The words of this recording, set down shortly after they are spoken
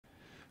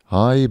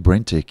Hi,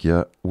 BrenTech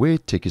here, where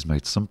tech is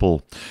made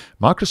simple.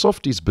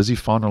 Microsoft is busy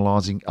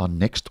finalizing our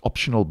next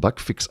optional bug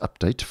fix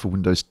update for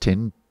Windows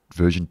 10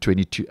 version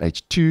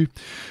 22H2,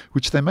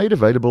 which they made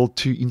available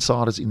to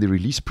insiders in the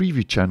release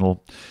preview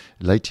channel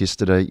late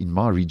yesterday in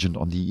my region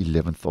on the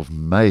 11th of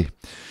May.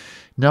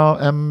 Now,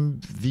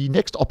 the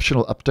next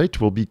optional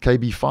update will be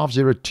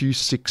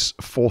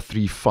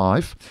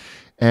KB5026435.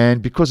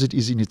 And because it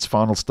is in its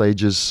final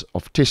stages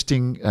of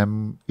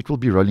testing, it will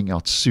be rolling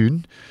out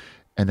soon.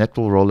 And that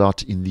will roll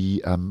out in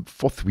the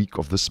fourth week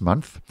of this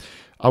month.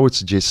 I would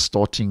suggest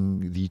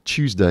starting the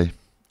Tuesday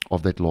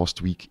of that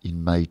last week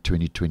in May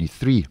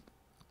 2023.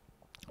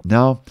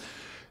 Now,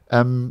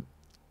 the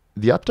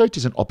update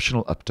is an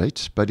optional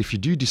update, but if you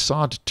do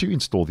decide to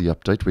install the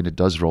update when it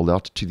does roll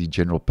out to the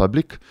general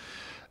public,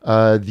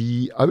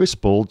 the OS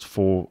build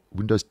for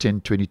Windows 10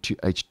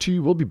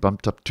 22H2 will be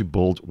bumped up to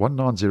build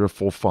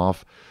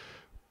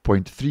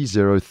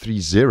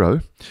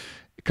 19045.3030.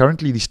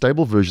 Currently, the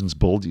stable versions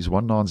build is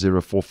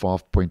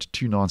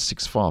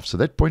 19045.2965. So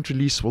that point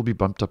release will be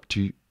bumped up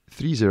to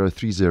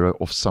 3030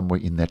 or somewhere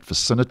in that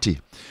vicinity.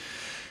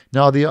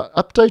 Now, the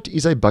update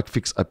is a bug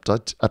fix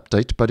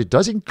update, but it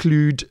does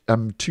include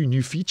two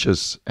new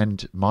features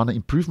and minor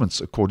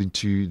improvements according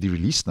to the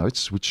release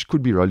notes, which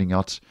could be rolling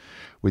out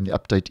when the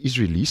update is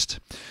released.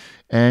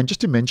 And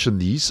just to mention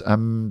these,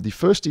 the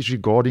first is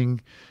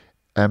regarding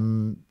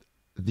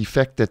the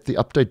fact that the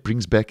update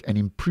brings back an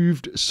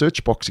improved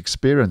search box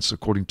experience,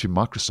 according to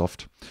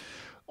Microsoft,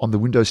 on the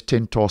Windows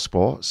 10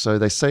 taskbar. So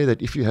they say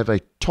that if you have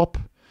a top,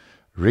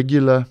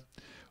 regular,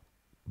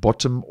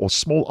 bottom, or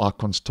small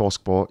icons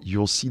taskbar,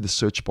 you'll see the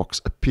search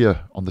box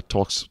appear on the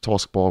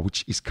taskbar,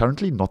 which is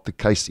currently not the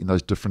case in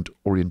those different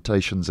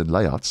orientations and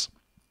layouts.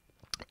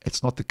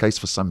 It's not the case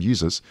for some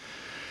users.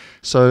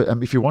 So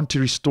if you want to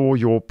restore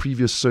your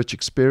previous search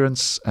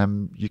experience,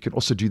 you can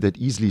also do that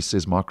easily,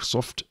 says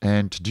Microsoft.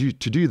 And to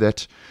do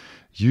that,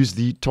 use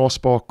the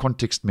taskbar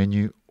context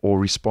menu or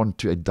respond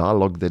to a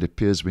dialog that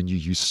appears when you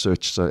use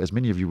search. So as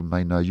many of you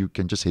may know, you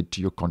can just head to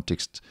your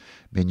context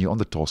menu on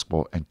the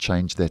taskbar and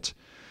change that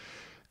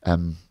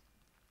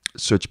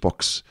search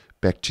box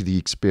back to the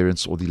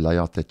experience or the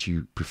layout that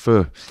you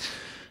prefer.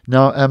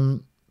 Now,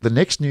 the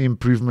next new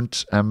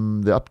improvement,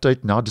 the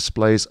update now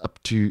displays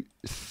up to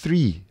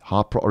 3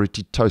 high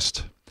priority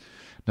toast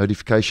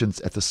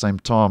notifications at the same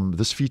time.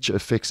 This feature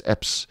affects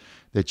apps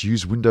that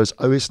use Windows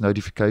OS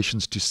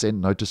notifications to send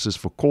notices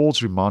for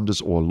calls,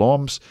 reminders, or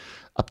alarms.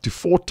 Up to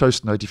 4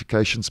 toast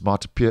notifications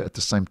might appear at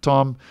the same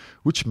time,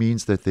 which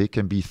means that there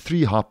can be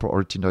 3 high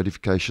priority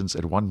notifications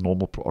and 1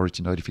 normal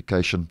priority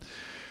notification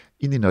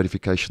in the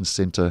notification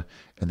center,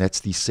 and that's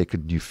the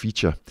second new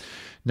feature.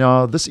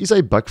 Now, this is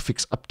a bug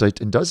fix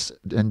update and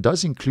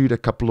does include a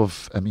couple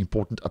of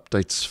important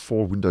updates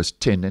for Windows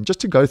 10. And just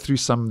to go through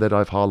some that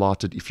I've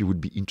highlighted if you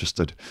would be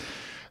interested.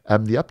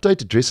 The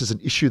update addresses an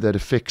issue that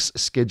affects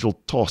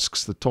scheduled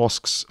tasks. The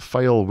tasks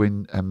fail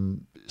when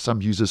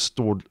some users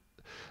stored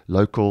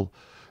local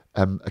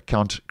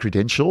account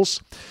credentials.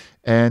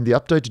 And the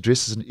update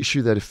addresses an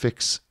issue that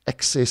affects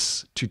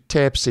access to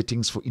tab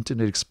settings for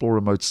Internet Explorer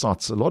mode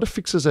sites. A lot of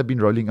fixes have been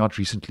rolling out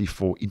recently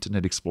for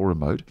Internet Explorer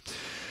mode.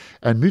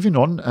 And moving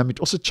on, it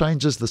also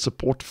changes the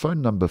support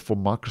phone number for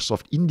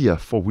Microsoft India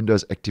for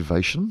Windows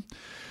activation.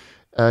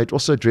 It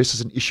also addresses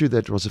an issue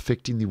that was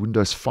affecting the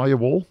Windows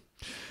firewall.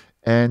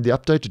 And the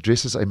update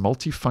addresses a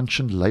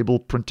multi-function label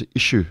printer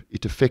issue.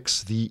 It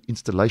affects the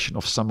installation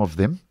of some of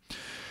them.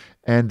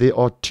 And there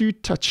are 2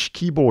 touch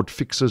keyboard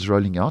fixes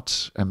rolling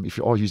out if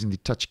you are using the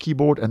touch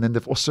keyboard. And then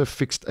they've also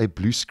fixed a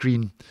blue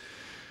screen,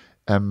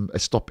 a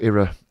stop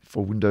error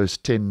for Windows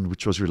 10,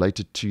 which was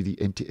related to the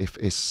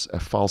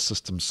NTFS file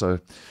system. So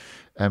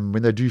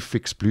when they do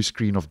fix blue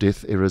screen of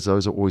death errors,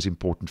 those are always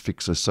important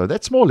fixes. So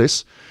that's more or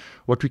less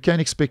what we can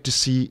expect to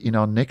see in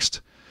our next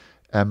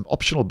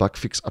optional bug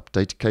fix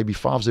update,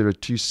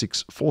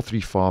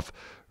 KB5026435,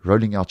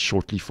 rolling out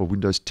shortly for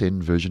Windows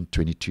 10 version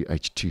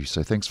 22H2.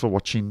 So thanks for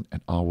watching, and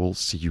I will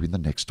see you in the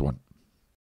next one.